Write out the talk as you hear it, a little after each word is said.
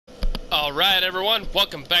Alright everyone,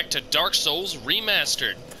 welcome back to Dark Souls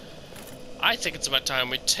Remastered. I think it's about time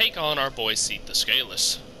we take on our boy Seath the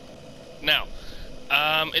Scaleless. Now,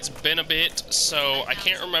 it's been a bit, so I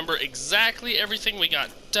can't remember exactly everything we got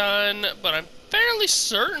done, but I'm fairly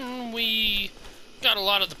certain we got a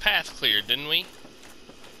lot of the path cleared, didn't we?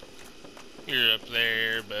 You're up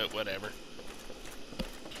there, but whatever.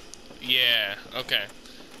 Yeah, okay.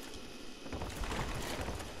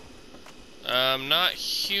 Not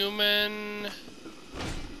human.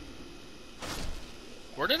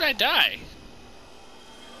 Where did I die?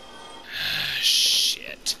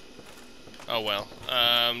 Shit. Oh well.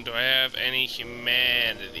 Do I have any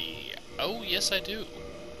humanity? Oh, yes I do.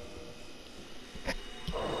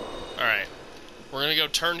 Alright. We're gonna go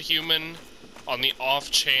turn human on the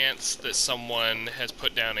off chance that someone has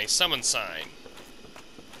put down a summon sign.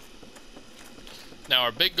 Now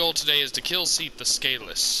our big goal today is to kill Seath the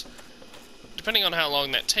Scaleless. Depending on how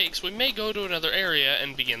long that takes, we may go to another area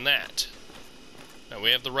and begin that. Now,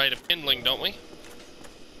 we have the right of kindling, don't we?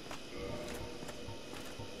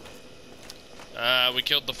 We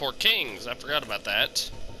killed the 4 kings. I forgot about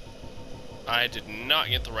that. I did not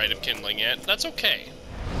get the right of kindling yet. That's okay.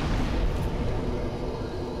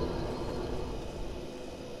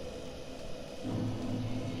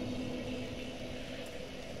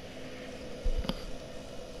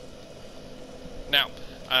 Now,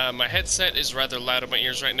 my headset is rather loud in my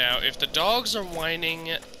ears right now. If the dogs are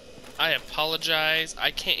whining, I apologize.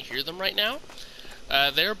 I can't hear them right now.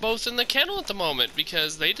 They're both in the kennel at the moment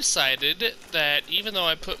because they decided that even though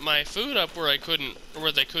I put my food up where they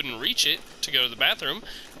couldn't reach it to go to the bathroom,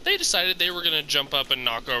 they decided they were gonna jump up and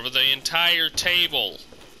knock over the entire table.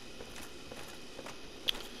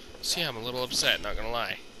 See, I'm a little upset, not gonna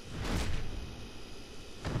lie.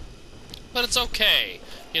 But it's okay.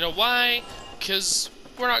 You know why? Because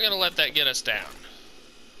we're not gonna let that get us down.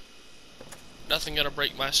 Nothing gonna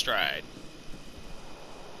break my stride.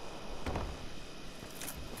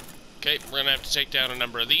 Okay, we're gonna have to take down a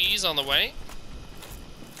number of these on the way.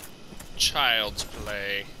 Child's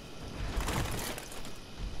play.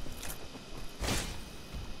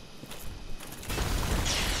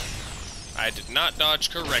 I did not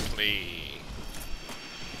dodge correctly.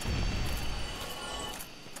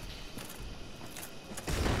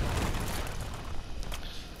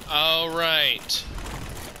 Alright.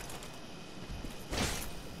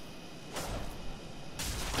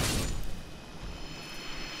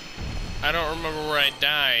 I don't remember where I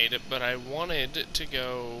died, but I wanted to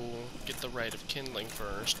go get the right of kindling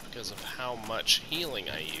first because of how much healing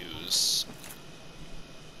I use.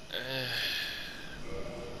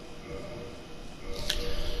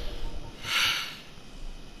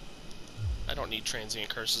 I don't need transient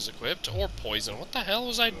curses equipped or poison. What the hell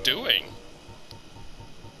was I doing?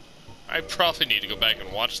 I probably need to go back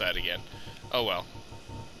and watch that again. Oh well.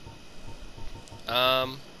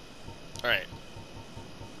 Alright.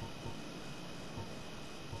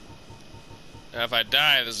 Now if I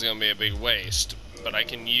die, this is going to be a big waste. But I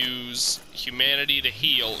can use humanity to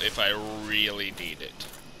heal if I really need it.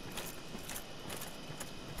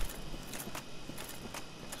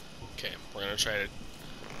 Okay, we're going to try to...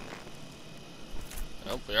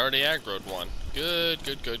 Oh, we already aggroed one. Good,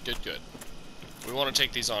 good, good, good, good. We want to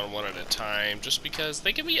take these on one at a time, just because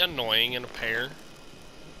they can be annoying in a pair.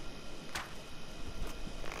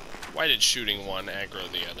 Why did shooting one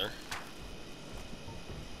aggro the other?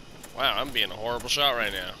 Wow, I'm being a horrible shot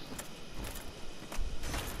right now.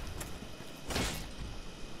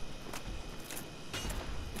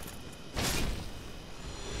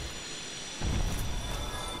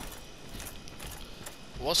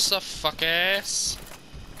 What's the fuck ass?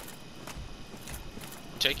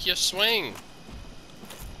 Take your swing.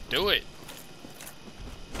 Do it.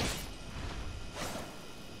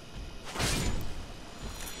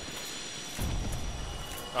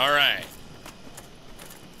 Alright.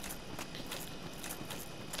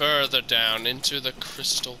 Further down into the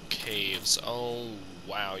crystal caves. Oh,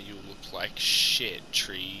 wow, you look like shit,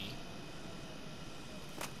 tree.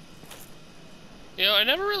 You know, I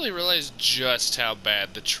never really realized just how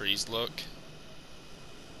bad the trees look.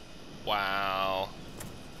 Wow.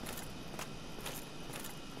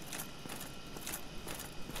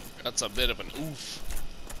 That's a bit of an oof.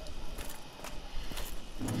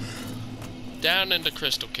 Down into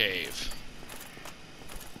Crystal Cave.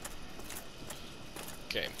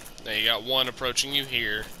 Okay, now you got one approaching you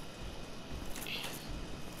here.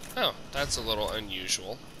 Oh, that's a little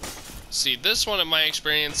unusual. See, this one in my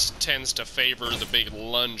experience tends to favor the big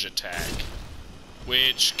lunge attack,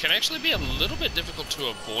 which can actually be a little bit difficult to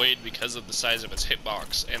avoid because of the size of its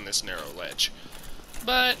hitbox and this narrow ledge.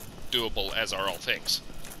 But doable, as are all things.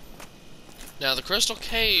 Now, the Crystal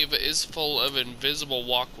Cave is full of invisible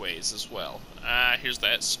walkways as well. Ah, here's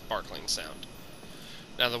that sparkling sound.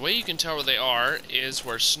 Now, the way you can tell where they are is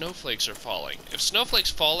where snowflakes are falling. If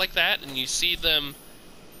snowflakes fall like that and you see them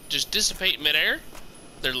just dissipate midair,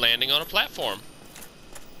 they're landing on a platform.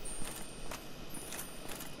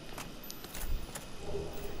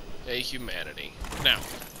 Hey, humanity. Now,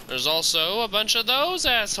 there's also a bunch of those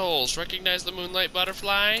assholes. Recognize the moonlight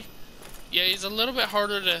butterfly? Yeah, he's a little bit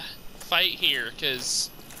harder to fight here because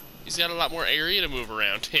he's got a lot more area to move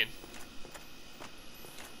around in.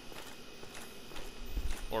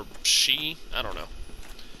 Or she, I don't know.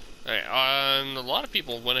 Alright, a lot of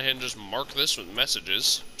people went ahead and just marked this with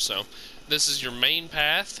messages. So, this is your main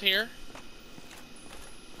path here.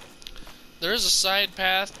 There is a side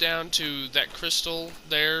path down to that crystal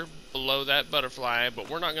there below that butterfly, but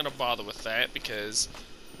we're not going to bother with that because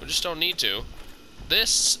we just don't need to.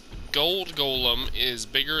 This gold golem is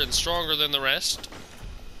bigger and stronger than the rest,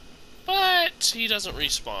 but he doesn't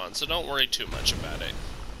respawn, so don't worry too much about it.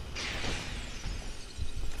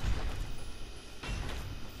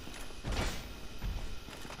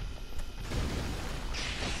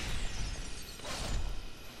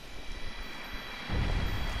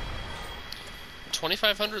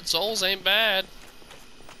 $2,500 souls ain't bad.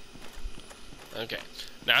 Okay.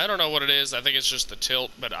 Now, I don't know what it is. I think it's just the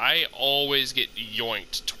tilt, but I always get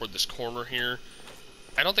yoinked toward this corner here.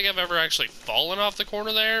 I don't think I've ever actually fallen off the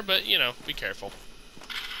corner there, but, you know, be careful.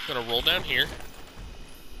 I'm gonna roll down here.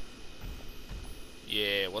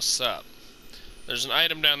 Yeah, what's up? There's an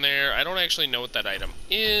item down there. I don't actually know what that item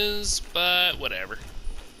is, but whatever.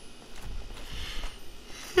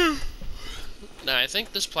 Now, I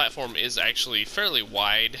think this platform is actually fairly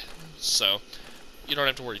wide, so you don't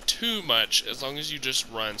have to worry too much as long as you just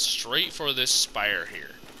run straight for this spire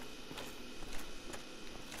here.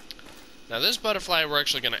 Now, this butterfly we're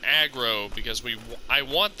actually going to aggro because I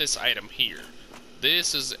want this item here.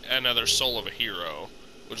 This is another soul of a hero,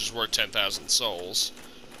 which is worth 10,000 souls.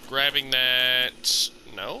 Grabbing that...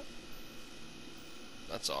 no?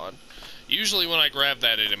 That's odd. Usually when I grab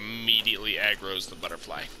that, it immediately aggroes the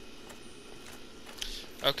butterfly.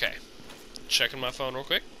 Okay. Checking my phone real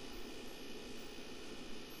quick.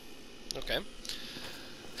 Okay.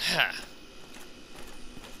 Ha.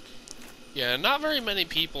 Yeah, not very many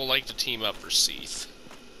people like to team up for Seath.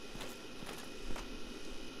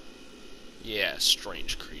 Yeah,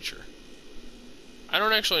 strange creature. I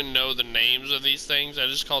don't actually know the names of these things, I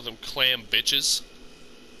just call them clam bitches.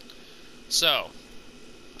 So,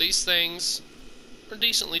 these things are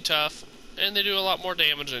decently tough, and they do a lot more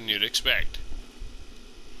damage than you'd expect.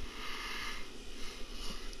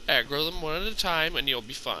 Aggro them one at a time, and you'll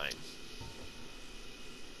be fine.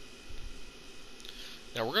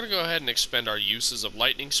 Now we're going to go ahead and expend our uses of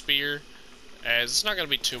Lightning Spear, as it's not going to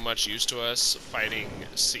be too much use to us fighting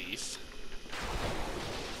Seath.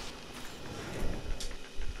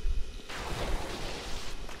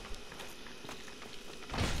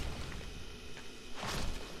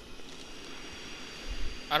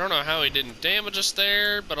 I don't know how he didn't damage us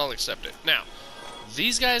there, but I'll accept it. Now,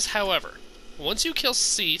 these guys, however, once you kill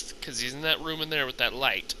Seath, because he's in that room in there with that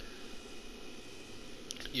light,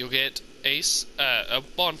 you'll get a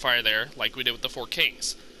bonfire there, like we did with the Four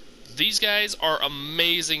Kings. These guys are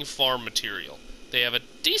amazing farm material. They have a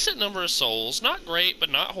decent number of souls, not great,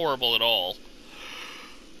 but not horrible at all.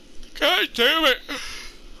 God damn it!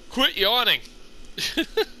 Quit yawning!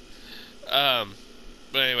 But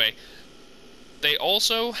anyway, they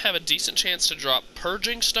also have a decent chance to drop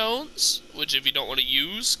Purging Stones, which if you don't want to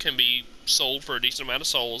use, can be sold for a decent amount of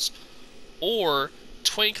souls, or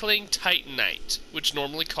Twinkling Titanite, which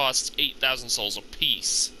normally costs 8,000 souls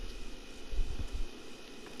apiece.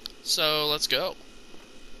 So, let's go.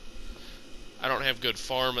 I don't have good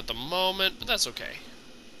farm at the moment, but that's okay.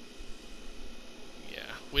 Yeah,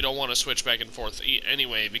 we don't want to switch back and forth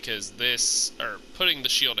anyway, because this, or putting the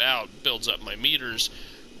shield out, builds up my meters,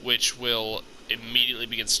 which will immediately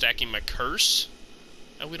begin stacking my curse,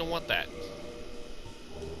 and we don't want that.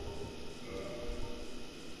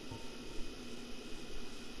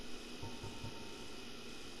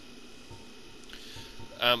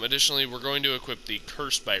 Additionally, we're going to equip the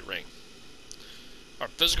Curse Bite Ring. Our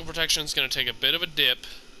physical protection is going to take a bit of a dip,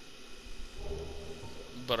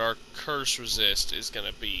 but our curse resist is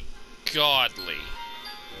going to be godly.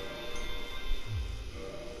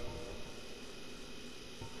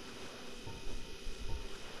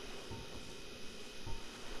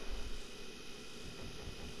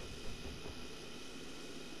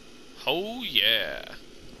 Oh yeah.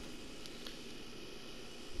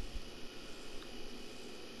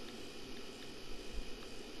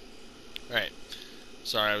 Alright,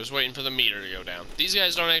 Sorry, I was waiting for the meter to go down. These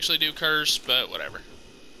guys don't actually do curse, but whatever.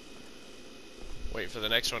 Wait for the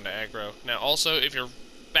next one to aggro. Now, also, if you're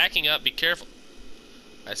backing up, be careful.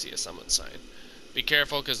 I see a summon sign. Be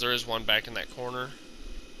careful, because there is one back in that corner.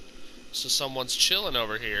 So someone's chilling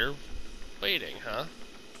over here, waiting, huh?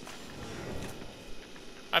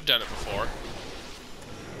 I've done it before.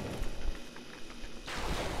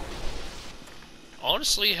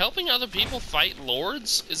 Honestly, helping other people fight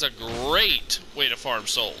lords is a great way to farm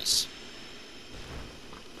souls.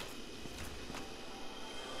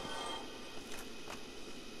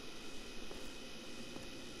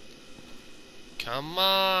 Come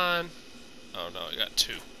on. Oh no, I got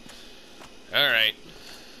two. Alright.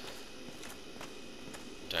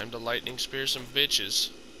 Time to lightning spear some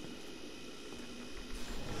bitches.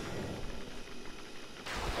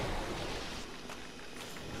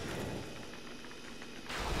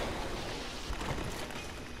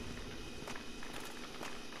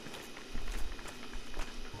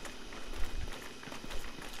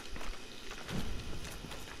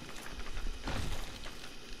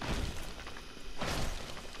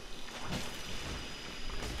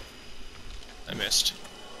 I missed.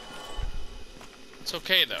 It's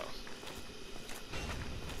okay though.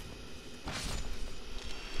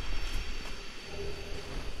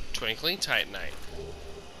 Twinkling Titanite.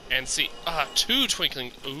 And see, two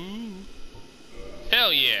twinkling. Ooh.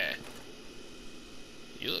 Hell yeah.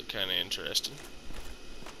 You look kind of interesting.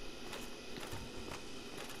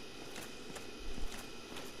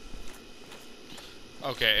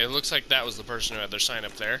 Okay, it looks like that was the person who had their sign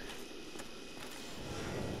up there.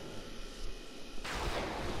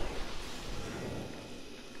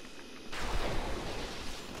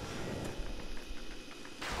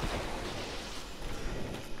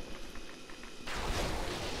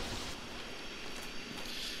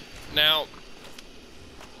 Now,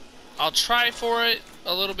 I'll try for it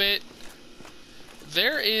a little bit.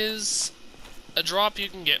 There is a drop you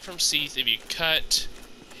can get from Seath if you cut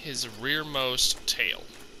his rearmost tail.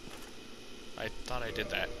 I thought I did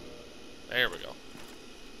that. There we go.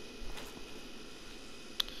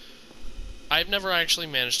 I've never actually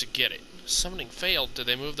managed to get it. Summoning failed. Did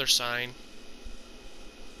they move their sign?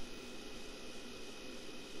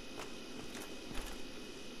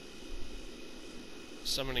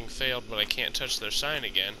 Summoning failed, but I can't touch their sign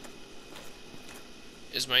again.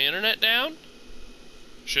 Is my internet down?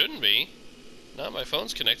 Shouldn't be. Not my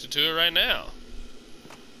phone's connected to it right now.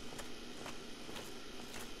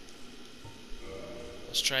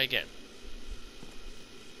 Let's try again.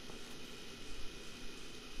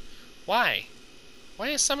 Why? Why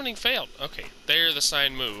is summoning failed? Okay, there the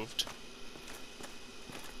sign moved.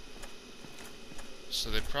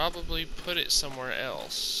 So they probably put it somewhere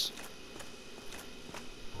else.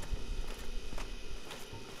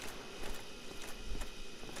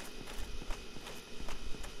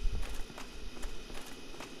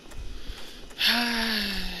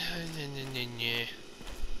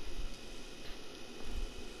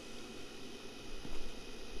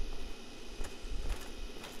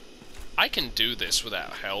 I can do this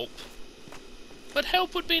without help, but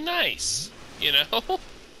help would be nice, you know?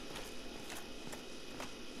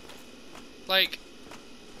 Like,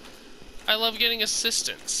 I love getting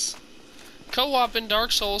assistance. Co-op in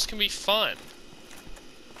Dark Souls can be fun.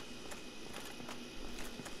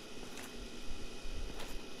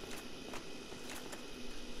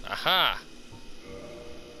 Aha!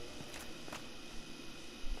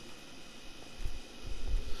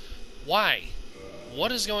 Why?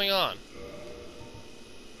 What is going on?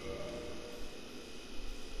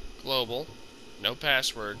 Global. No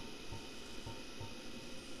password.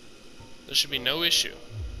 There should be no issue.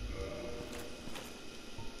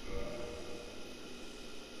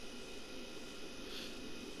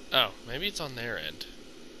 Oh, maybe it's on their end.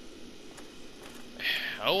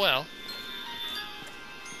 Oh well.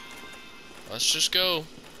 Let's just go.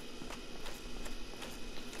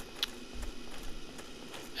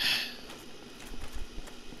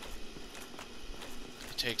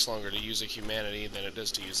 It takes longer to use a humanity than it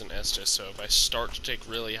does to use an Estus, so if I start to take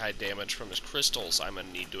really high damage from his crystals, I'm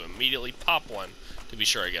gonna need to immediately pop one to be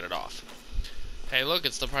sure I get it off. Hey look,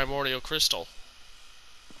 it's the primordial crystal.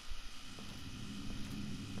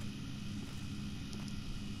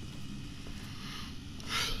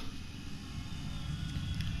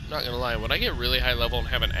 Not gonna lie, when I get really high level and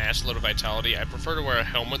have an ass load of vitality, I prefer to wear a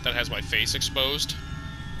helmet that has my face exposed.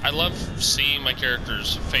 I love seeing my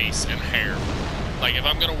character's face and hair. Like, if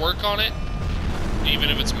I'm gonna work on it, even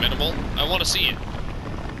if it's minimal, I want to see it.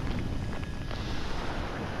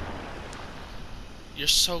 You're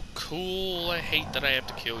so cool, I hate that I have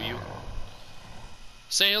to kill you.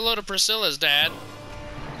 Say hello to Priscilla's dad.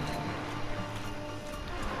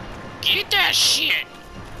 Eat that shit!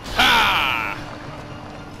 Ha!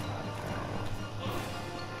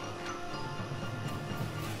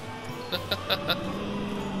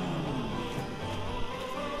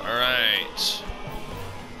 Alright.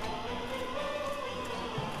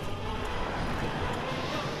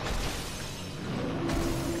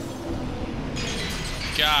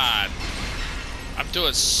 God. I'm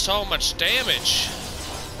doing so much damage.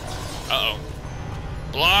 Uh-oh.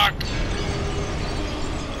 Block!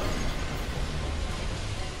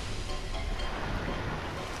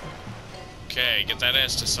 Okay, get that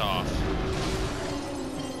Estus off.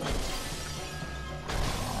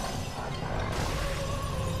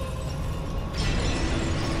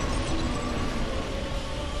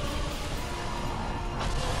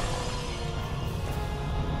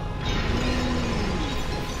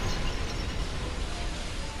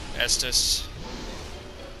 Estus.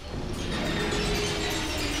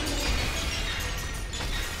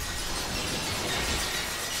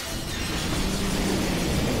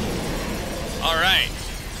 Alright.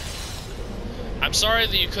 I'm sorry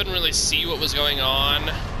that you couldn't really see what was going on.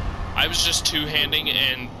 I was just two-handing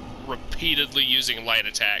and repeatedly using light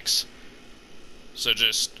attacks. So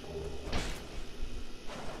just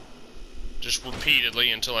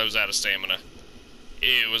repeatedly until I was out of stamina.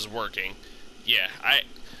 It was working. Yeah,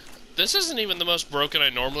 this isn't even the most broken I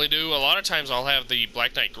normally do. A lot of times I'll have the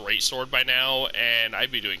Black Knight Greatsword by now, and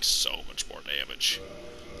I'd be doing so much more damage.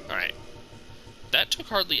 Alright. That took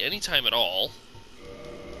hardly any time at all.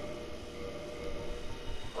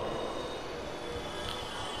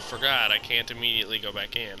 Forgot I can't immediately go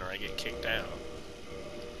back in or I get kicked out.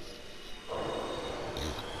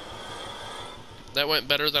 That went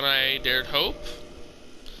better than I dared hope.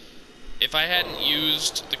 If I hadn't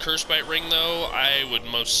used the Curse Bite Ring, though, I would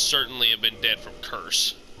most certainly have been dead from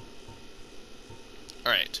Curse.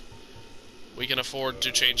 Alright. We can afford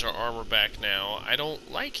to change our armor back now. I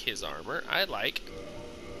don't like his armor. I like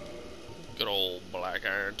good old Black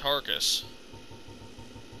Iron Tarkus.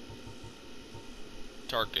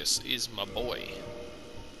 Tarkus is my boy.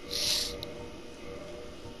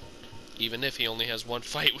 Even if he only has one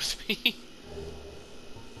fight with me.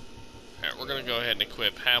 Alright, we're gonna go ahead and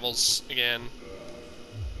equip Havel's again.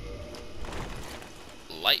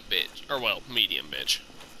 Light bitch. Or, well, medium bitch.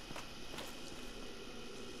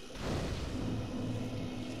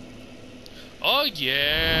 Oh,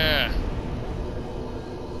 yeah!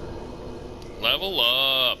 Level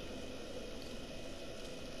up!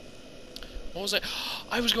 What was that?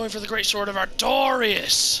 I was going for the Great Sword of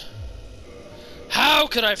Artorias! How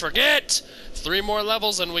could I forget? 3 more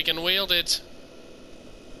levels and we can wield it.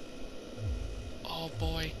 Oh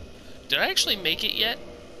boy. Did I actually make it yet?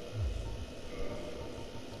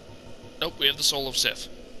 Nope, we have the Soul of Sith.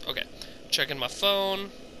 Okay. Checking my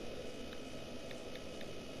phone.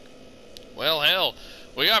 Well, hell.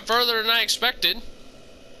 We got further than I expected.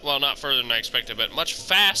 Well, not further than I expected, but much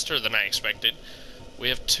faster than I expected. We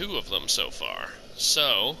have 2 of them so far.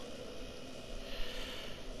 So,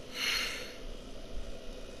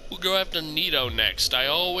 we'll go after Nito next. I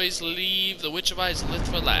always leave the Witch of Izalith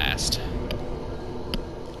for last.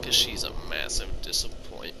 Because she's a massive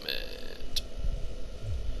disappointment.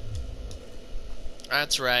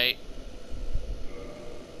 That's right.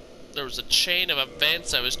 There was a chain of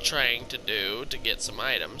events I was trying to do to get some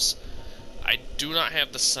items. I do not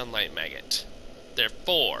have the Sunlight Maggot.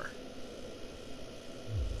 Therefore,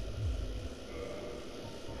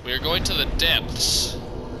 we are going to the depths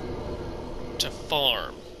to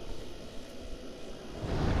farm.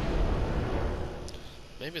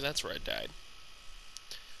 Maybe that's where I died.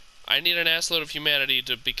 I need an assload of humanity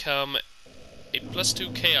to become a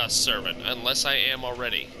 +2 Chaos Servant, unless I am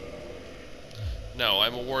already. No,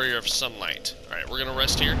 I'm a Warrior of Sunlight. Alright, we're gonna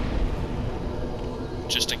rest here.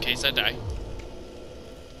 Just in case I die.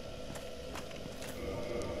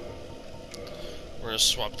 We're gonna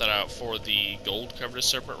swap that out for the gold-covered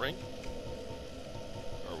Serpent Ring.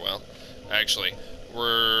 Or, well, actually,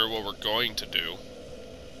 what we're going to do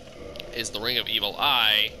is the Ring of Evil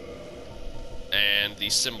Eye and the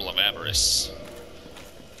Symbol of Avarice.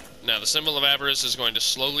 Now, the Symbol of Avarice is going to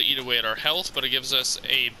slowly eat away at our health, but it gives us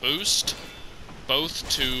a boost both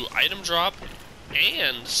to item drop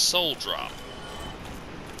and soul drop.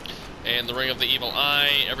 And the Ring of the Evil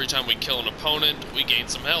Eye, every time we kill an opponent, we gain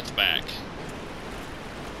some health back.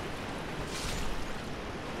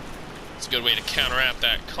 It's a good way to counteract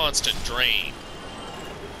that constant drain.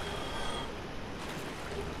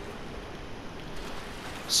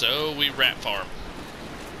 So we rat farm.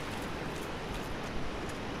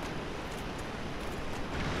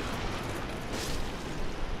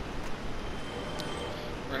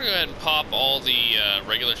 We're gonna go ahead and pop all the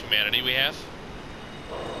regular humanity we have.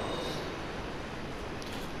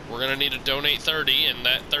 We're gonna need to donate 30, and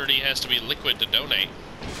that 30 has to be liquid to donate.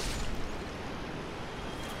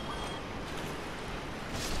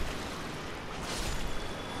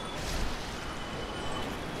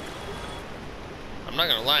 I'm not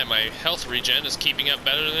gonna lie, my health regen is keeping up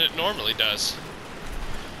better than it normally does.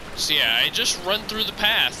 So yeah, I just run through the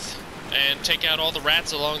path and take out all the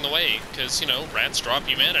rats along the way, because, you know, rats drop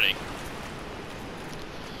humanity.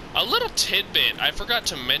 A little tidbit I forgot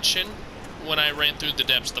to mention when I ran through the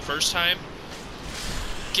depths the first time.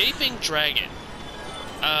 Gaping Dragon.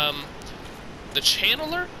 The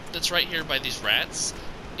channeler that's right here by these rats,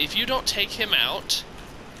 if you don't take him out,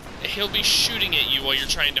 he'll be shooting at you while you're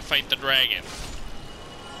trying to fight the dragon.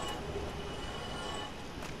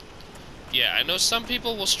 Yeah, I know some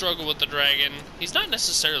people will struggle with the dragon. He's not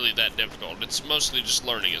necessarily that difficult. It's mostly just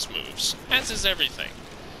learning his moves, as is everything.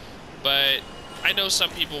 But I know some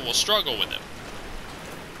people will struggle with him.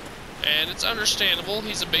 And it's understandable.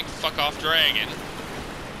 He's a big fuck-off dragon.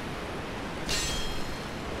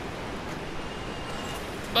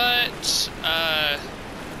 But,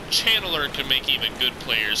 channeler can make even good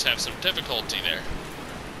players have some difficulty there.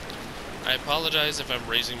 I apologize if I'm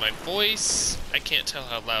raising my voice. I can't tell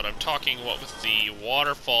how loud I'm talking, what with the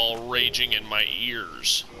waterfall raging in my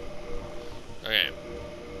ears. Okay.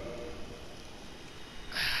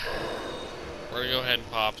 We're gonna go ahead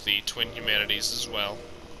and pop the twin humanities as well.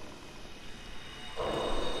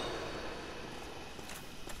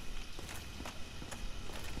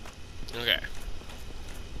 Okay.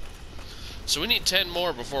 So we need 10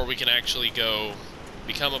 more before we can actually go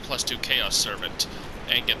become a +2 Chaos Servant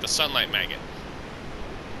and get the Sunlight Maggot.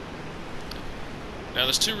 Now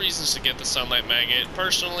there's two reasons to get the Sunlight Maggot.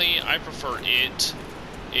 Personally, I prefer it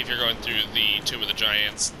if you're going through the Tomb of the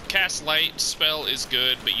Giants. Cast Light spell is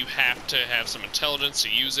good, but you have to have some intelligence to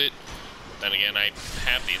use it. Then again, I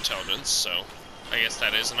have the intelligence, so I guess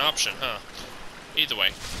that is an option, huh? Either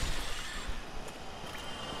way.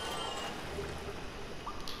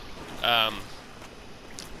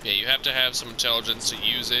 Yeah, you have to have some intelligence to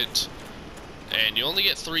use it, and you only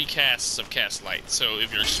get 3 casts of Cast Light, so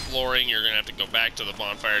if you're exploring, you're gonna have to go back to the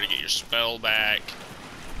bonfire to get your spell back.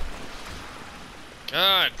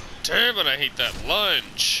 God damn it, I hate that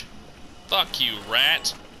lunge! Fuck you,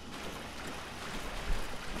 rat!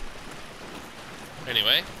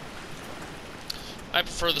 Anyway, I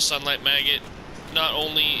prefer the Sunlight Maggot. Not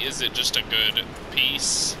only is it just a good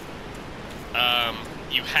piece,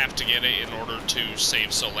 you have to get it in order to save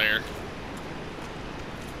Solaire.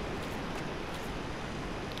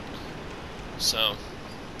 So.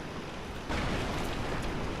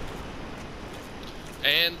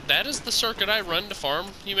 And that is the circuit I run to farm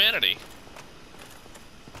humanity.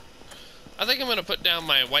 I think I'm going to put down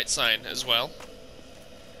my white sign as well.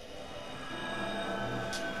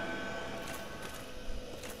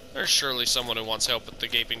 There's surely someone who wants help with the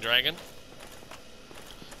Gaping Dragon.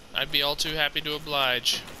 I'd be all too happy to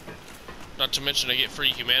oblige. Not to mention I get free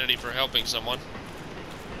humanity for helping someone.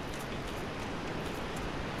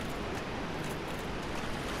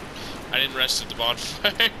 I didn't rest at the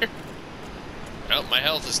bonfire. Well, my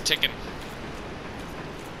health is ticking.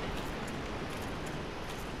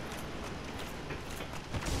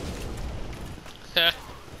 Ha,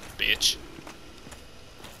 bitch.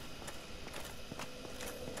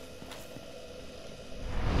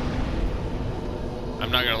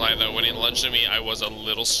 I'm not gonna lie though, when he lunged at me, I was a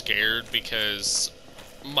little scared because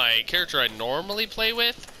my character I normally play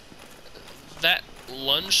with, that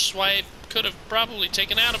lunge swipe could have probably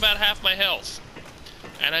taken out about half my health.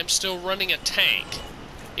 And I'm still running a tank.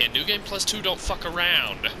 Yeah, New Game +2 don't fuck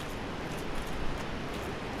around.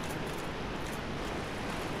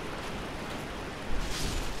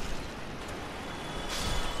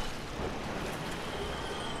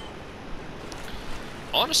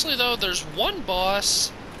 Honestly though, there's one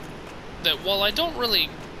boss that while I don't really...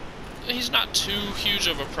 he's not too huge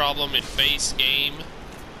of a problem in base game,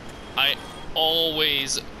 I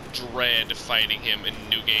always dread fighting him in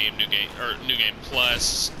New Game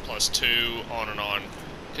Plus, +2, on and on.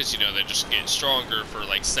 Because, you know, they just get stronger for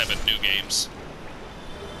like 7 new games.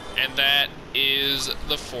 And that is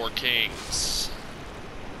the Four Kings.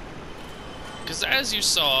 Because as you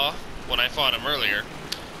saw when I fought him earlier,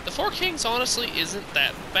 the Four Kings honestly isn't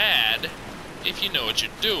that bad if you know what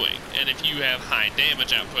you're doing, and if you have high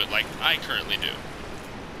damage output like I currently do.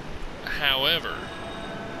 However,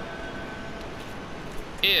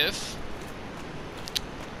 if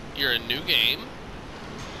you're a new game,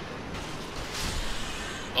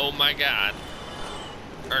 oh my god,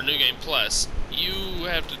 or New Game Plus, You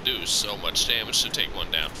have to do so much damage to take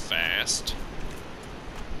one down fast.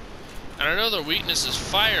 And I know their weakness is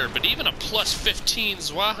fire, but even a plus 15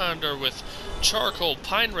 Zweihander with charcoal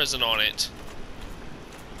pine resin on it,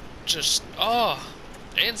 just, oh,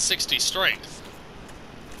 and 60 strength.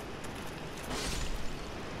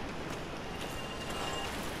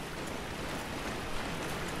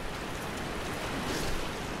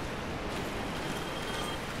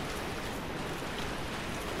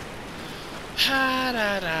 Ha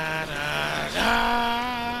da da da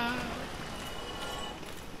da.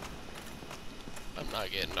 I'm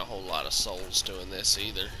not getting a whole lot of souls doing this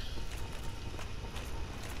either.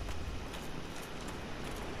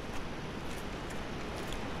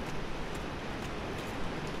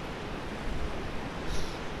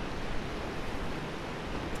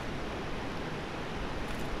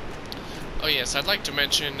 Oh yes, I'd like to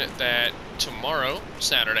mention that tomorrow,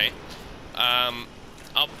 Saturday,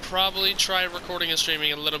 I'll probably try recording and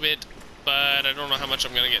streaming a little bit, but I don't know how much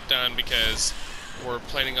I'm going to get done because we're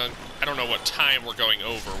planning on, I don't know what time we're going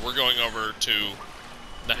over. We're going over to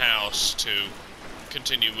the house to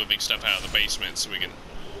continue moving stuff out of the basement so we can,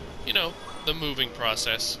 you know, the moving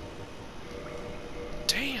process.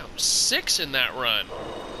 Damn, 6 in that run.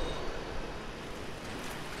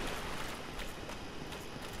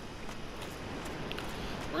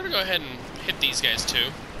 We're going to go ahead and hit these guys too.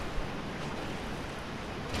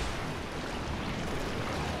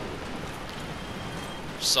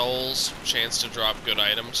 Souls, chance to drop good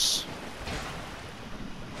items.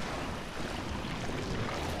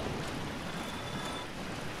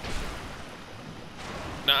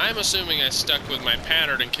 Now I'm assuming I stuck with my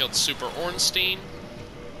pattern and killed Super Ornstein.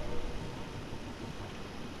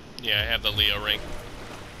 Yeah, I have the Leo ring.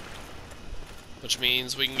 Which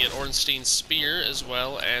means we can get Ornstein's spear as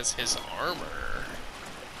well as his armor.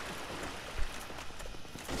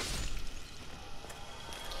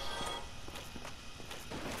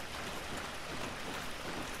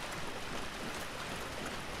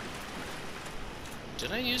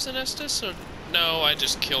 Did I use an Estus or no? I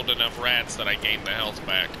just killed enough rats that I gained the health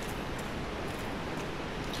back.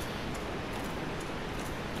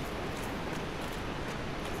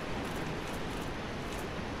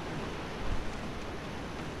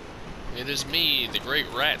 It is me, the great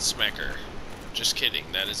rat smacker. Just kidding,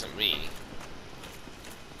 that isn't me.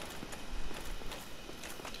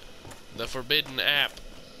 The forbidden app.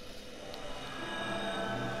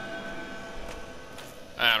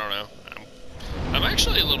 I don't know. I'm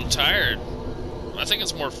actually a little tired. I think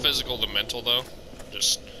it's more physical than mental, though.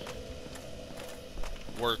 Just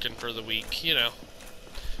working for the week, you know.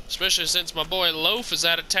 Especially since my boy Loaf is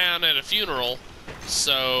out of town at a funeral.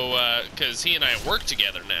 So, because he and I work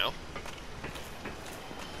together now.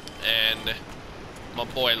 And my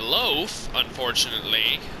boy Loaf,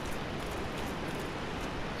 unfortunately,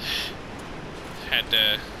 had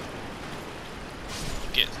to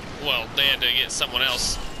get, well, they had to get someone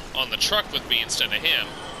else on the truck with me instead of him.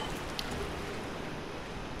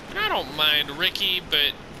 And I don't mind Ricky,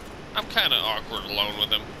 but I'm kind of awkward alone with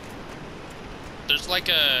him. There's like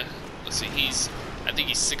a, let's see, I think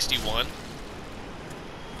he's 61.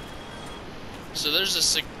 So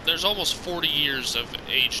there's almost 40 years of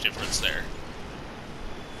age difference there.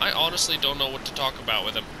 I honestly don't know what to talk about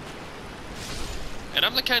with him. And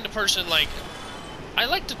I'm the kind of person, like, I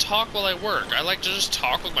like to talk while I work. I like to just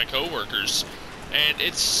talk with my coworkers. And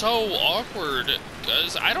it's so awkward,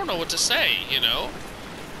 because I don't know what to say, you know?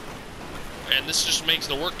 And this just makes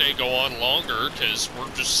the workday go on longer, because we're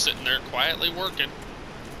just sitting there quietly working.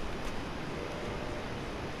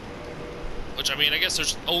 Which, I mean, I guess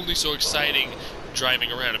there's only so exciting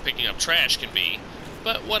driving around and picking up trash can be,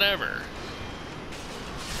 but whatever.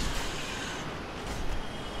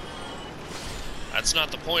 That's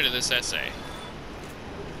not the point of this essay.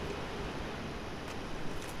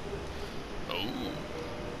 Oh.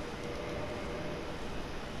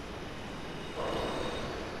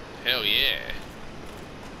 Hell yeah.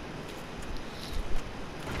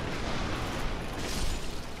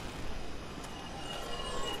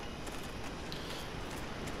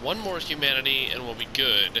 One more humanity and we'll be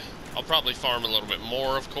good. I'll probably farm a little bit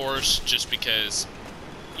more, of course, just because,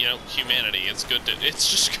 you know, humanity, it's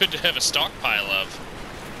just good to have a stockpile of.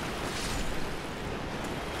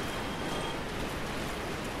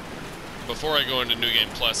 Before I go into New Game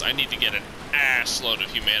Plus, I need to get an ass load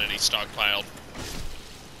of humanity stockpiled.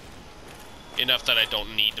 Enough that I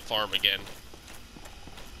don't need to farm again.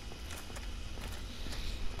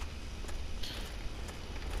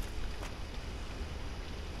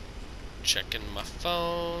 Checking my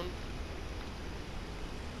phone.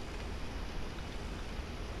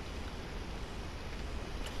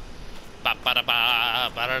 Ba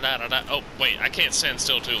Ba-da-ba, ba-da-da-da-da. Oh, wait, I can't stand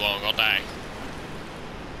still too long, I'll die.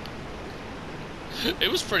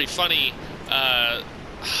 It was pretty funny, it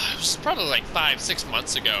was probably like 5-6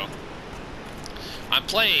 months ago. I'm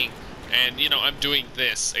playing, and, you know, I'm doing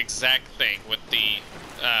this exact thing with the,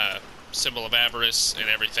 symbol of avarice and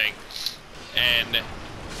everything. And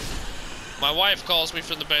my wife calls me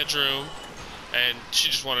from the bedroom, and she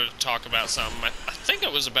just wanted to talk about something. I think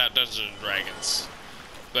it was about Dungeons & Dragons.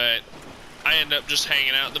 But I end up just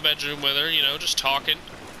hanging out in the bedroom with her, you know, just talking.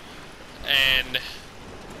 And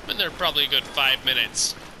I've been there probably a good 5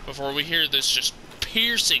 minutes before we hear this just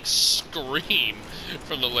piercing scream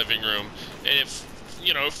from the living room. And it,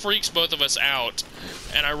 you know, it freaks both of us out.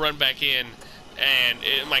 And I run back in, and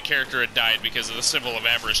my character had died because of the symbol of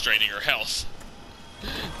avarice draining her health.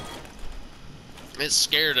 It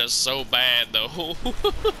scared us so bad, though.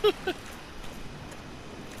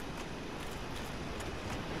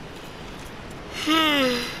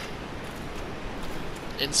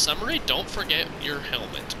 In summary, don't forget your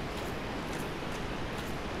helmet.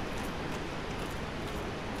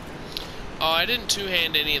 Oh, I didn't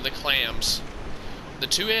two-hand any of the clams. The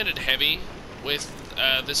two-handed heavy with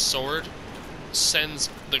this sword sends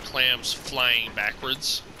the clams flying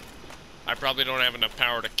backwards. I probably don't have enough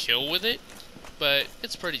power to kill with it, but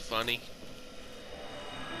it's pretty funny.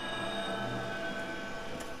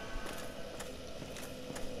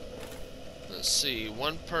 Let's see,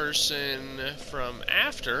 one person from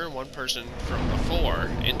after, one person from before.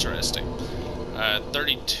 Interesting.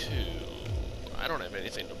 32. I don't have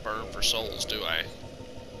anything to burn for souls, do I?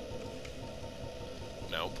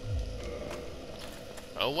 Nope.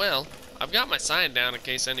 Oh well. I've got my sign down in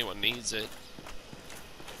case anyone needs it.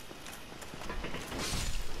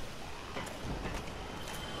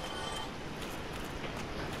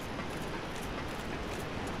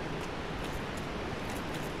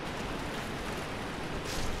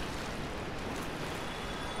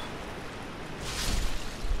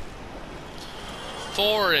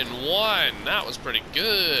 Four and 1. That was pretty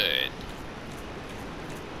good.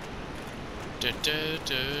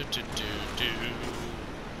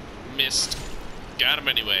 Missed. Got him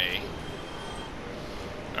anyway.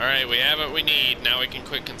 Alright, we have what we need. Now we can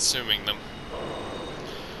quit consuming them.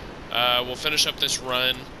 We'll finish up this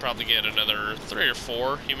run. Probably get another 3 or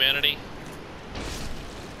 4 humanity.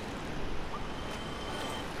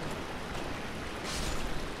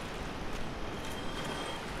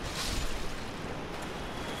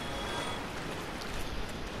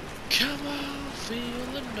 Come on, feel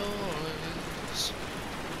the noise.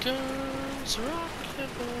 Girls, rock your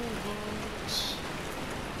boys.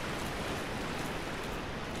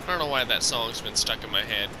 I don't know why that song's been stuck in my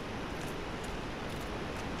head.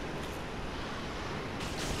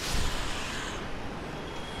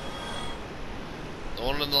 The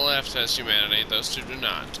one on the left has humanity, those two do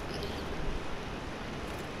not.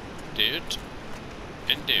 Dude.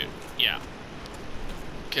 And dude. Yeah.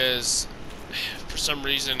 Because for some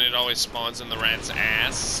reason it always spawns in the rat's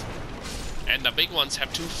ass. And the big ones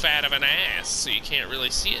have too fat of an ass, so you can't really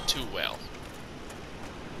see it too well.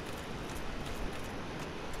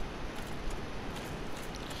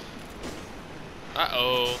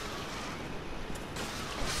 Uh-oh.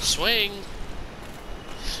 Swing.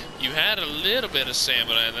 You had a little bit of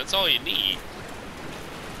stamina, and that's all you need.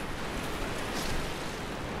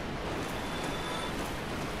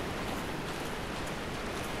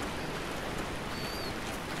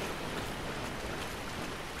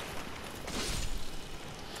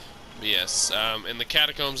 Yes, in the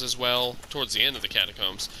catacombs as well, towards the end of the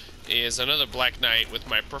catacombs, is another Black Knight with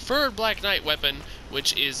my preferred Black Knight weapon,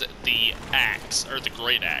 which is the axe, or the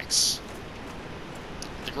Great Axe.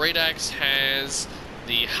 The Great Axe has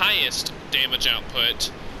the highest damage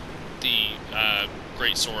output. The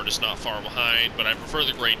Great Sword is not far behind, but I prefer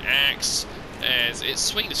the Great Axe as it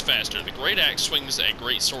swings faster. The Great Axe swings at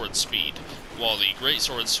Great Sword speed, while the Great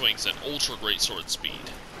Sword swings at Ultra Great Sword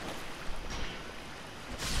speed.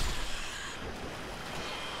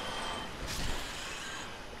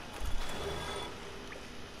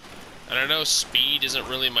 And I know speed isn't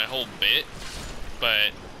really my whole bit,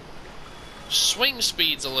 but swing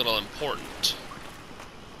speed's a little important.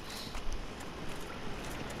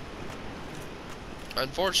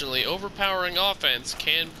 Unfortunately, overpowering offense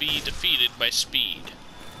can be defeated by speed.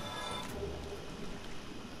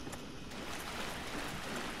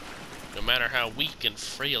 No matter how weak and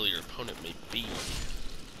frail your opponent may be,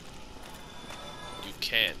 you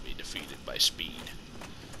can be defeated by speed.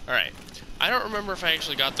 Alright, I don't remember if I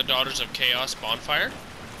actually got the Daughters of Chaos bonfire.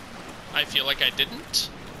 I feel like I didn't.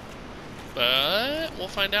 But we'll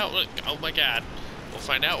find out. Oh my god. We'll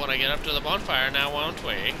find out when I get up to the bonfire now, won't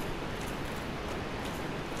we?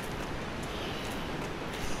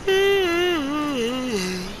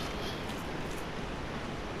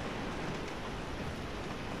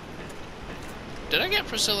 Did I get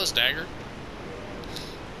Priscilla's dagger?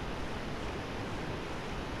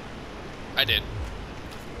 I did.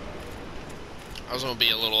 I was gonna be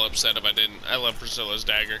a little upset if I didn't. I love Priscilla's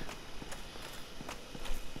dagger.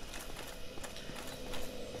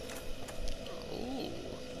 Ooh.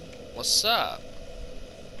 What's up?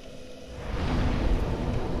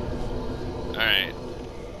 Alright.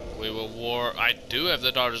 We will war. I do have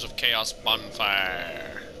the Daughters of Chaos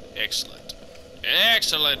bonfire. Excellent.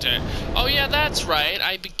 Excellent. Oh yeah, that's right.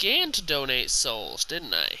 I began to donate souls,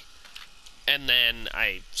 didn't I? And then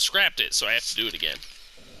I scrapped it, so I have to do it again.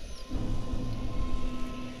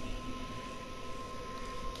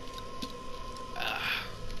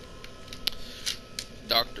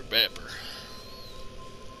 Dr. Pepper.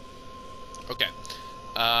 Okay.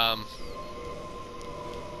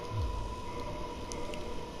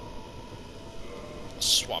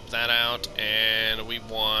 Swap that out, and we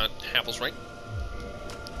want apples, right?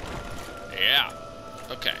 Yeah.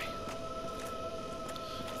 Okay.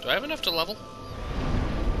 Do I have enough to level?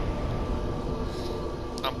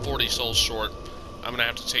 I'm 40 souls short. I'm gonna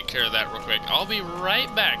have to take care of that real quick. I'll be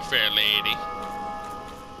right back, fair lady.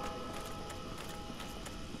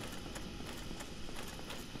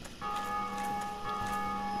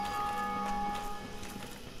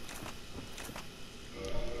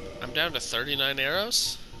 I'm down to 39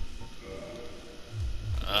 arrows?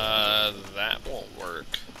 That won't work.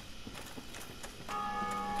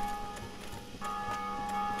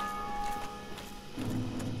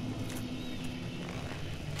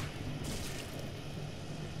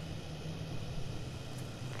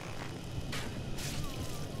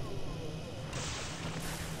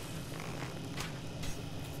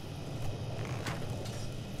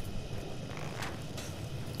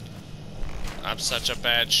 I'm such a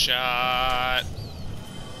bad shot.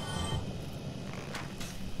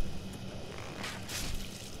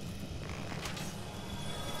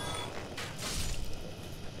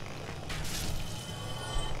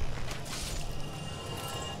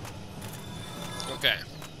 Okay.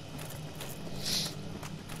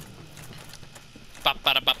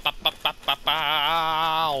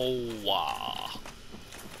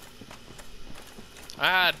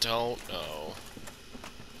 I don't know.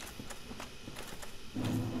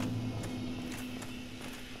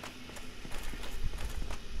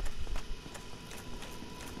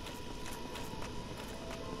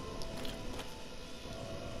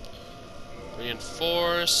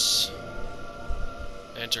 Reinforce.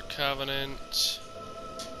 Enter Covenant.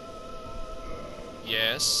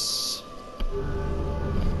 Yes.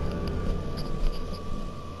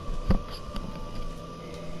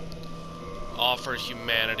 Offer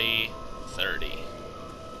humanity 30.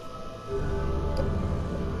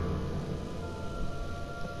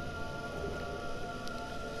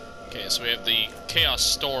 Okay, so we have the Chaos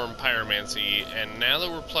Storm Pyromancy, and now that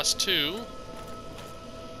we're +2,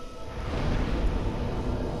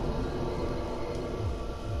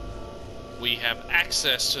 we have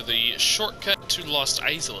access to the shortcut to Lost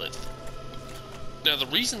Izalith. Now, the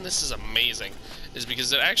reason this is amazing is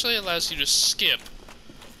because it actually allows you to skip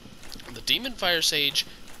the Demon Fire Sage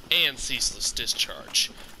and Ceaseless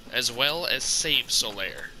Discharge, as well as save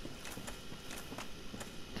Solaire.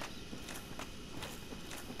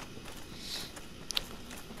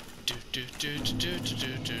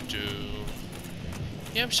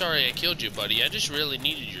 Yeah, I'm sorry I killed you, buddy. I just really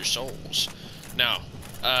needed your souls. Now,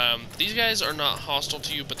 these guys are not hostile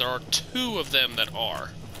to you, but there are 2 of them that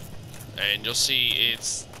are. And you'll see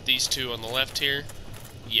it's these 2 on the left here.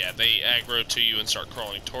 Yeah, they aggro to you and start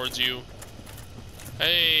crawling towards you.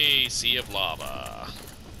 Hey, Sea of Lava.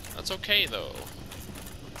 That's okay, though.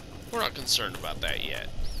 We're not concerned about that yet.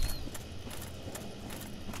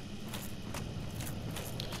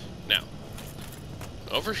 Now,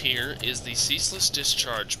 over here is the Ceaseless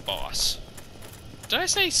Discharge boss. Did I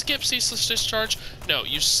say skip Ceaseless Discharge? No,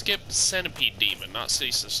 you skip Centipede Demon, not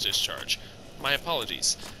Ceaseless Discharge. My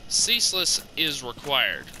apologies. Ceaseless is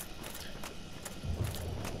required.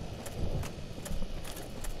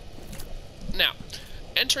 Now,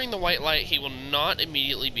 entering the white light, he will not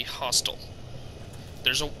immediately be hostile.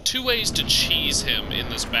 There's 2 ways to cheese him in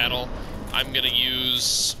this battle. I'm going to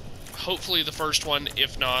use, hopefully, the first one.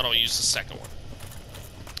 If not, I'll use the second one.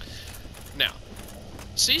 Now,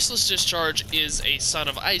 Ceaseless Discharge is a son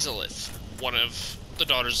of Izalith, one of the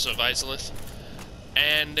Daughters of Izalith,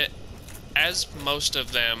 and as most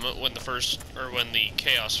of them, when the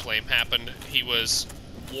Chaos Flame happened, he was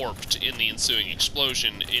warped in the ensuing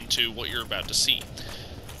explosion into what you're about to see.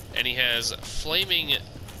 And he has flaming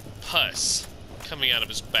pus coming out of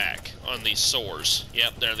his back on these sores.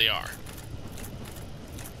 Yep, there they are.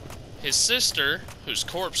 His sister, whose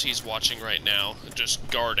corpse he's watching right now, just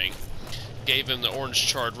guarding, gave him the orange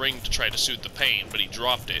charred ring to try to soothe the pain, but he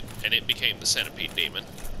dropped it, and it became the centipede demon.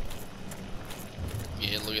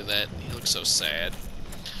 Yeah, look at that. He looks so sad.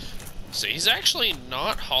 So he's actually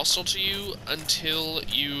not hostile to you until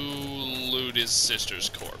you loot his sister's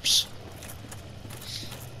corpse.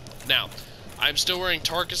 Now, I'm still wearing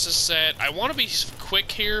Tarkus's set. I want to be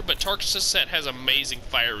quick here, but Tarkus's set has amazing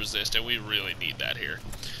fire resist, and we really need that here.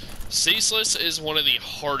 Ceaseless is one of the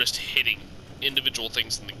hardest hitting individual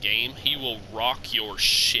things in the game. He will rock your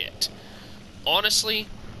shit. Honestly,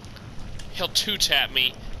 he'll 2-tap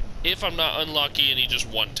me if I'm not unlucky and he just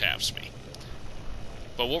 1-taps me.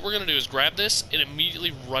 But what we're going to do is grab this and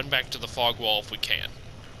immediately run back to the fog wall if we can.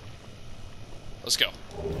 Let's go.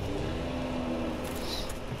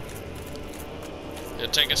 Gonna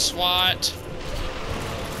take a swat.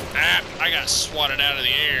 Ah, I got swatted out of the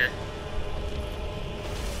air.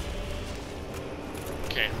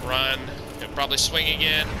 Okay, run. He'll probably swing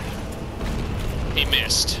again. He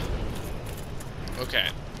missed. Okay.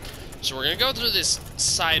 So we're gonna go through this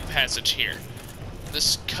side passage here.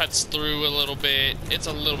 This cuts through a little bit. It's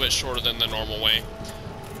a little bit shorter than the normal way.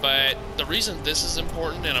 But the reason this is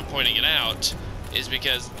important, and I'm pointing it out, is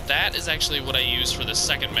because that is actually what I use for the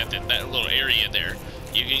second method, that little area there.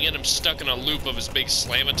 You can get him stuck in a loop of his big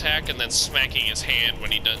slam attack and then smacking his hand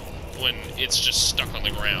when it's just stuck on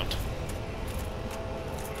the ground.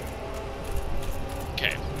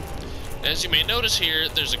 Okay. As you may notice here,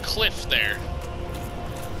 there's a cliff there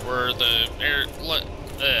where the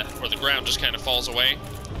ground just kind of falls away.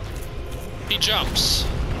 He jumps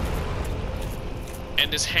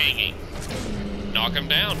and is hanging. Knock him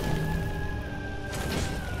down.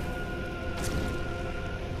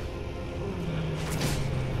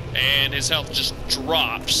 And his health just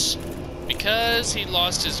drops because he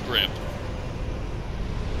lost his grip.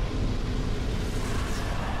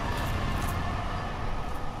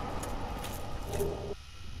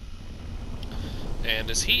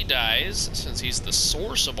 And as he dies, since he's the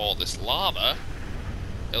source of all this lava,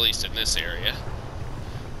 at least in this area,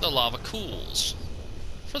 the lava cools,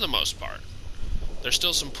 for the most part. There's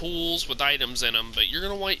still some pools with items in them, but you're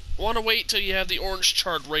going to want to wait till you have the orange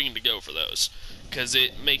charred ring to go for those, because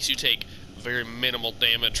it makes you take very minimal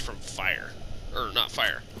damage from fire. Or, not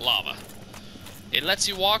fire, lava. It lets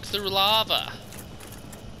you walk through lava.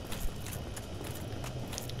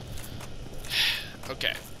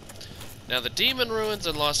 Okay. Now, the Demon Ruins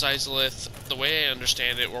and Lost Izalith, the way I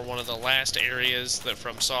understand it, were one of the last areas that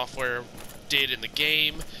From Software did in the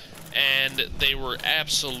game, and they were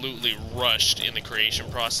absolutely rushed in the creation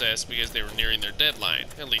process because they were nearing their deadline.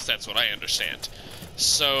 At least that's what I understand.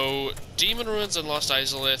 So, Demon Ruins and Lost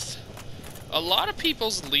Izalith, a lot of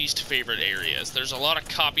people's least favorite areas. There's a lot of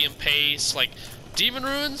copy and paste, like, Demon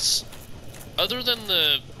Ruins, other than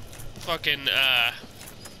the fucking,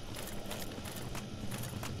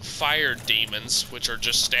 fire demons, which are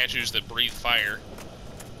just statues that breathe fire.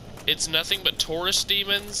 It's nothing but Taurus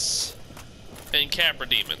demons and Capra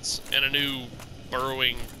demons, and a new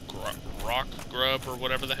burrowing rock grub or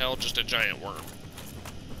whatever the hell, just a giant worm.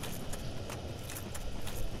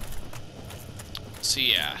 So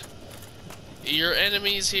yeah, your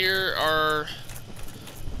enemies here are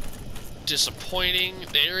disappointing.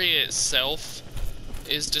 The area itself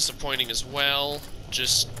is disappointing as well.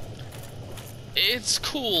 Just, it's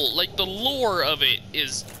cool. Like, the lore of it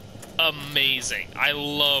is amazing. I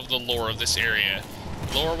love the lore of this area.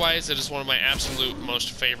 Lore-wise, it is one of my absolute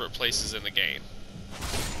most favorite places in the game.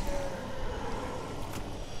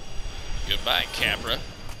 Goodbye, Capra.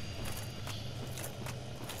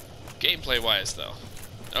 Gameplay-wise, though.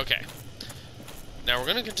 Okay. Now, we're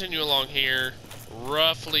going to continue along here,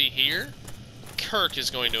 roughly here. Kirk is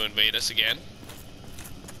going to invade us again.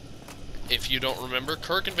 If you don't remember,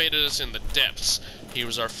 Kirk invaded us in the depths. He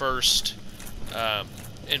was our first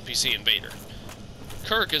NPC invader.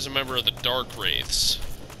 Kirk is a member of the Dark Wraiths.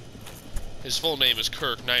 His full name is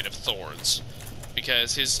Kirk, Knight of Thorns,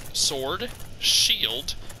 because his sword,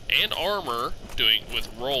 shield, and armor, with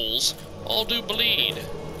rolls, all do bleed.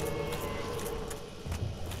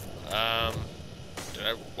 Did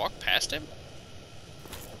I walk past him?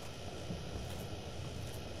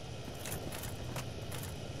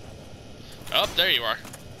 Oh, there you are.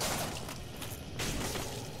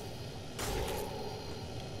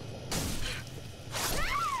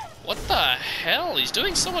 What the hell? He's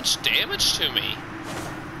doing so much damage to me.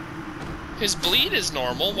 His bleed is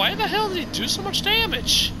normal. Why the hell did he do so much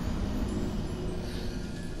damage?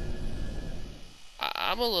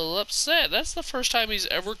 I'm a little upset. That's the first time he's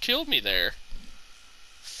ever killed me there.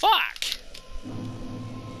 Fuck!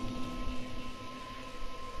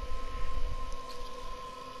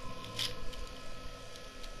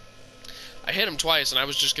 hit him twice, and I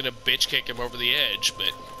was just gonna bitch kick him over the edge,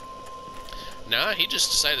 but nah, he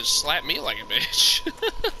just decided to slap me like a bitch.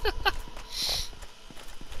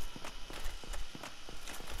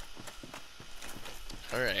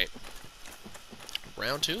 Alright.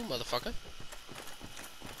 Round 2, motherfucker.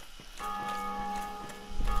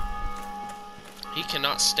 He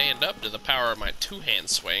cannot stand up to the power of my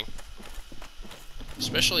two-hand swing.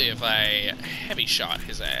 Especially if I heavy shot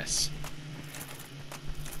his ass.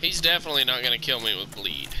 He's definitely not going to kill me with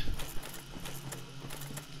bleed.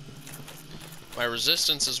 My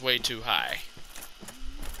resistance is way too high.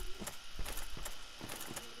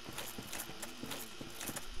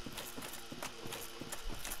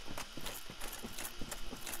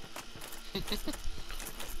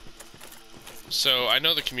 So, I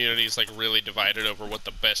know the community is, like, really divided over what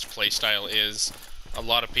the best playstyle is. A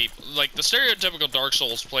lot of people... Like, the stereotypical Dark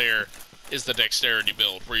Souls player is the dexterity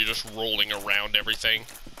build, where you're just rolling around everything.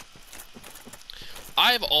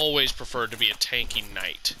 I've always preferred to be a tanky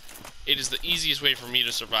knight. It is the easiest way for me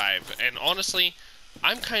to survive, and honestly,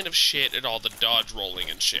 I'm kind of shit at all the dodge rolling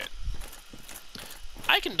and shit.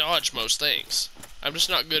 I can dodge most things. I'm just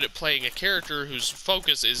not good at playing a character whose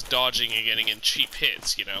focus is dodging and getting in cheap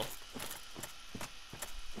hits, you know?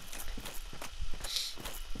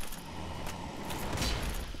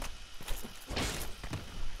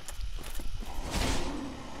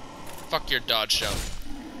 Fuck your dodge show.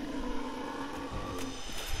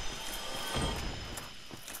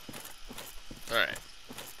 Alright.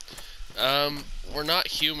 We're not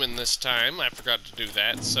human this time. I forgot to do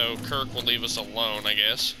that, so Kirk will leave us alone, I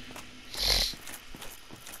guess.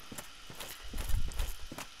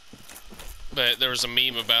 But there was a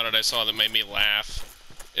meme about it I saw that made me laugh.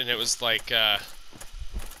 And it was like,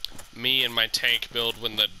 me and my tank build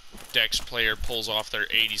when the Dex player pulls off their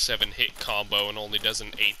 87 hit combo and only does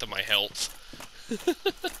an eighth of my health.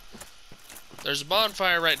 There's a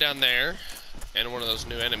bonfire right down there, and one of those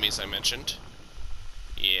new enemies I mentioned.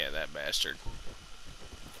 Yeah, that bastard.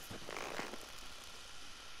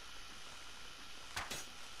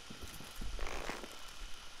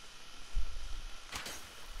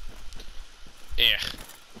 Yeah.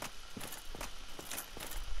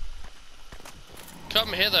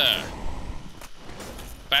 Come hither,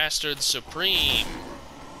 Bastard Supreme.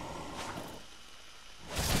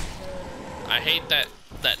 I hate that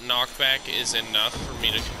knockback is enough for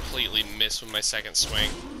me to completely miss with my second swing.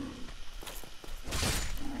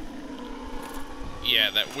 Yeah,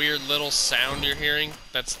 that weird little sound you're hearing,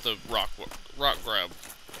 that's the rock grub.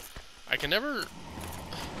 I can never...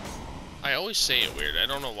 I always say it weird, I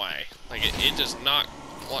don't know why. Like, it does not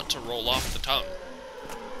want to roll off the tongue.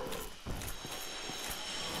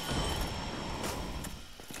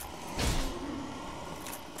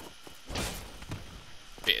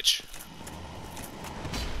 Bitch.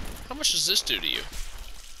 How much does this do to you?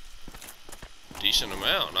 Decent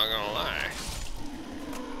amount, not gonna lie.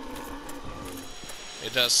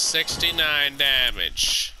 It does 69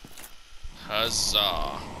 damage.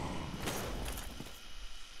 Huzzah.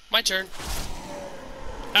 My turn.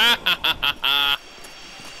 Ha ha ha ha ha.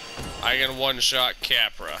 I can one-shot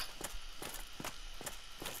Capra.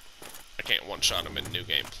 I can't one-shot him in New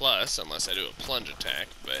Game Plus unless I do a plunge attack,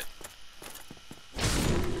 but...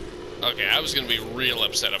 Okay, I was gonna be real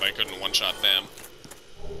upset if I couldn't one-shot them.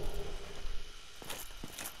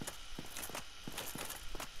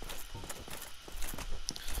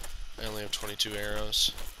 I only have 22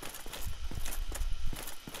 arrows.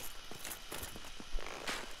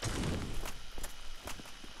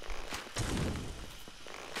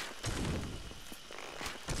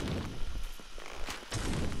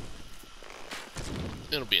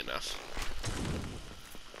 It'll be enough.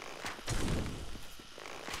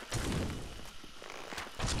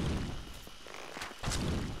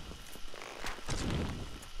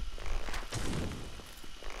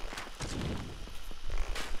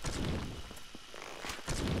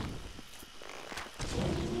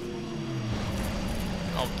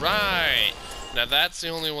 Alright! Now that's the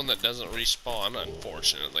only one that doesn't respawn,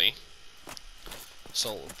 unfortunately.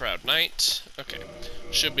 Soul Proud Knight. Okay.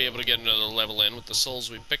 Should be able to get another level in with the souls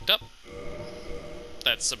we picked up.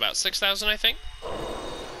 That's about 6,000, I think.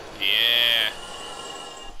 Yeah.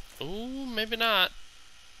 Ooh, maybe not.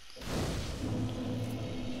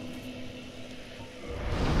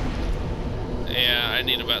 Yeah, I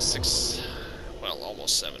need about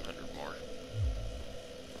almost 700 more.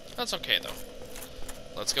 That's okay, though.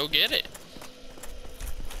 Let's go get it.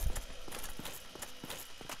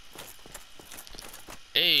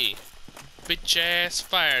 Hey, bitch-ass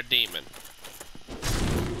fire demon.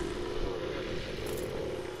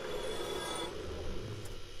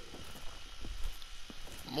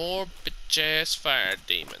 More bitch-ass fire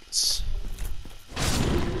demons.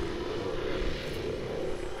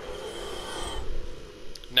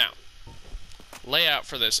 Now, layout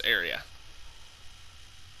for this area.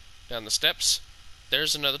 Down the steps,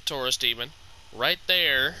 there's another Taurus demon. Right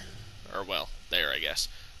there, or well, there I guess.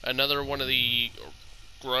 Another one of the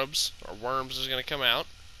grubs, or worms, is going to come out.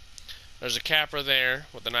 There's a Capra there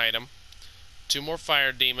with an item. 2 more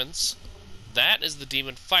fire demons. That is the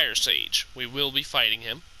demon Fire Sage. We will be fighting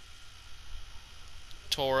him.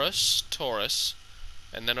 Taurus, Taurus.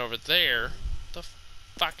 And then over there, the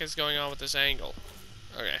fuck is going on with this angle?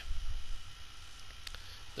 Okay.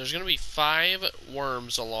 There's going to be 5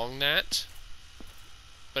 worms along that.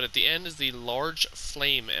 But at the end is the large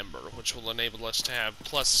flame ember, which will enable us to have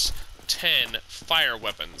plus 10 fire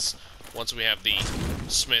weapons once we have the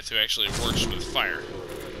smith who actually works with fire.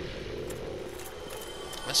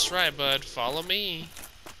 That's right, bud. Follow me.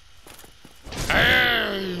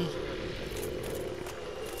 Arrgh!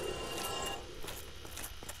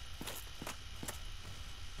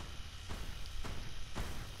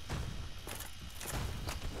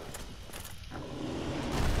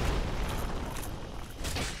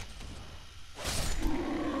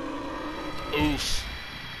 Oof.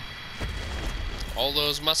 All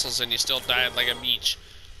those muscles and you still died like a beach.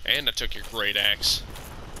 And I took your great axe.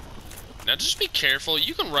 Now just be careful.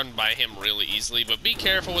 You can run by him really easily, but be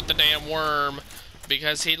careful with the damn worm,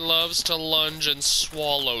 because he loves to lunge and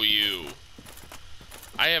swallow you.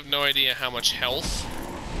 I have no idea how much health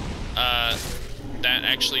that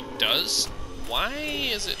actually does. Why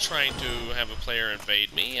is it trying to have a player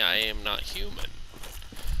invade me? I am not human.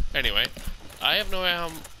 Anyway, I have no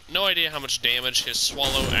idea how much damage his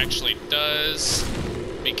swallow actually does,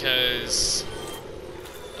 because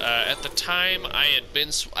at the time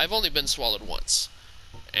I've only been swallowed once,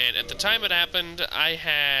 and at the time it happened I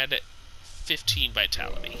had 15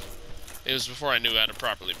 vitality. It was before I knew how to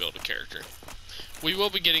properly build a character. We will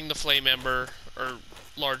be getting the flame ember, or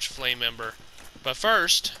large flame ember, but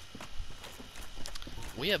first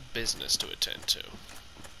we have business to attend to.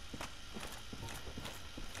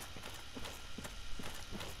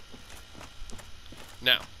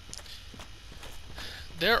 Now,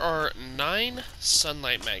 there are 9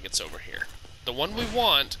 sunlight maggots over here. The one we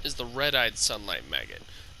want is the red-eyed sunlight maggot,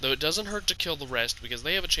 though it doesn't hurt to kill the rest because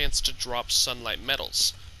they have a chance to drop sunlight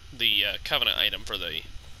metals, the covenant item for the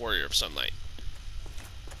warrior of sunlight.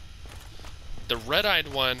 The red-eyed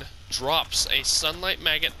one drops a sunlight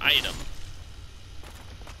maggot item,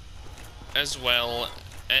 as well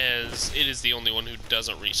as it is the only one who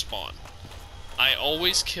doesn't respawn. I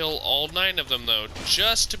always kill all 9 of them, though,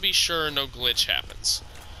 just to be sure no glitch happens.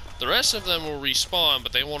 The rest of them will respawn,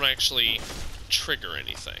 but they won't actually trigger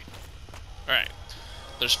anything. Alright.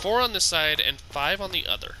 There's 4 on this side and 5 on the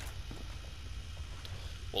other.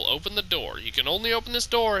 We'll open the door. You can only open this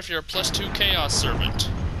door if you're a +2 Chaos Servant.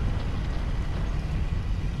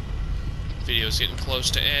 Video's getting close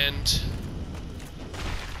to end.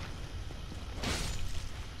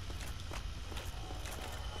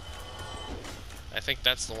 I think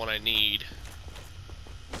that's the one I need.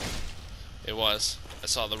 It was. I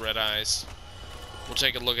saw the red eyes. We'll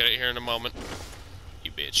take a look at it here in a moment.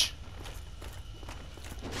 You bitch.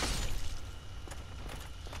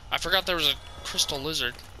 I forgot there was a crystal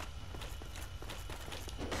lizard.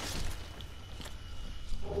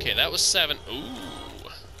 Okay, that was 7. Ooh.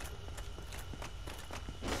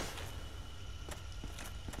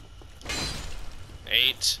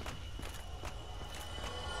 Eight.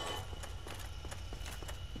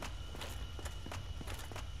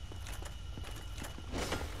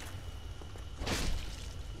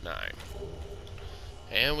 9.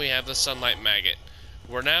 And we have the sunlight maggot.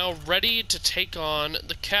 We're now ready to take on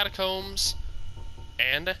the catacombs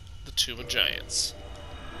and the Tomb of Giants.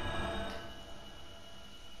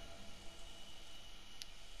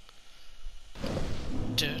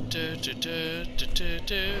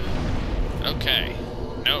 Okay.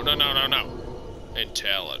 No.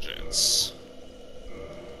 Intelligence.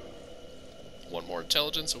 One more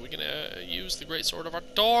intelligence so we can use the great sword of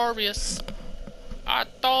Artorias.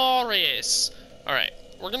 Alright,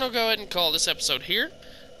 we're gonna go ahead and call this episode here.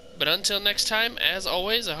 But until next time, as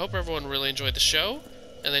always, I hope everyone really enjoyed the show,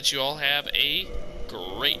 and that you all have a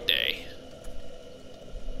great day.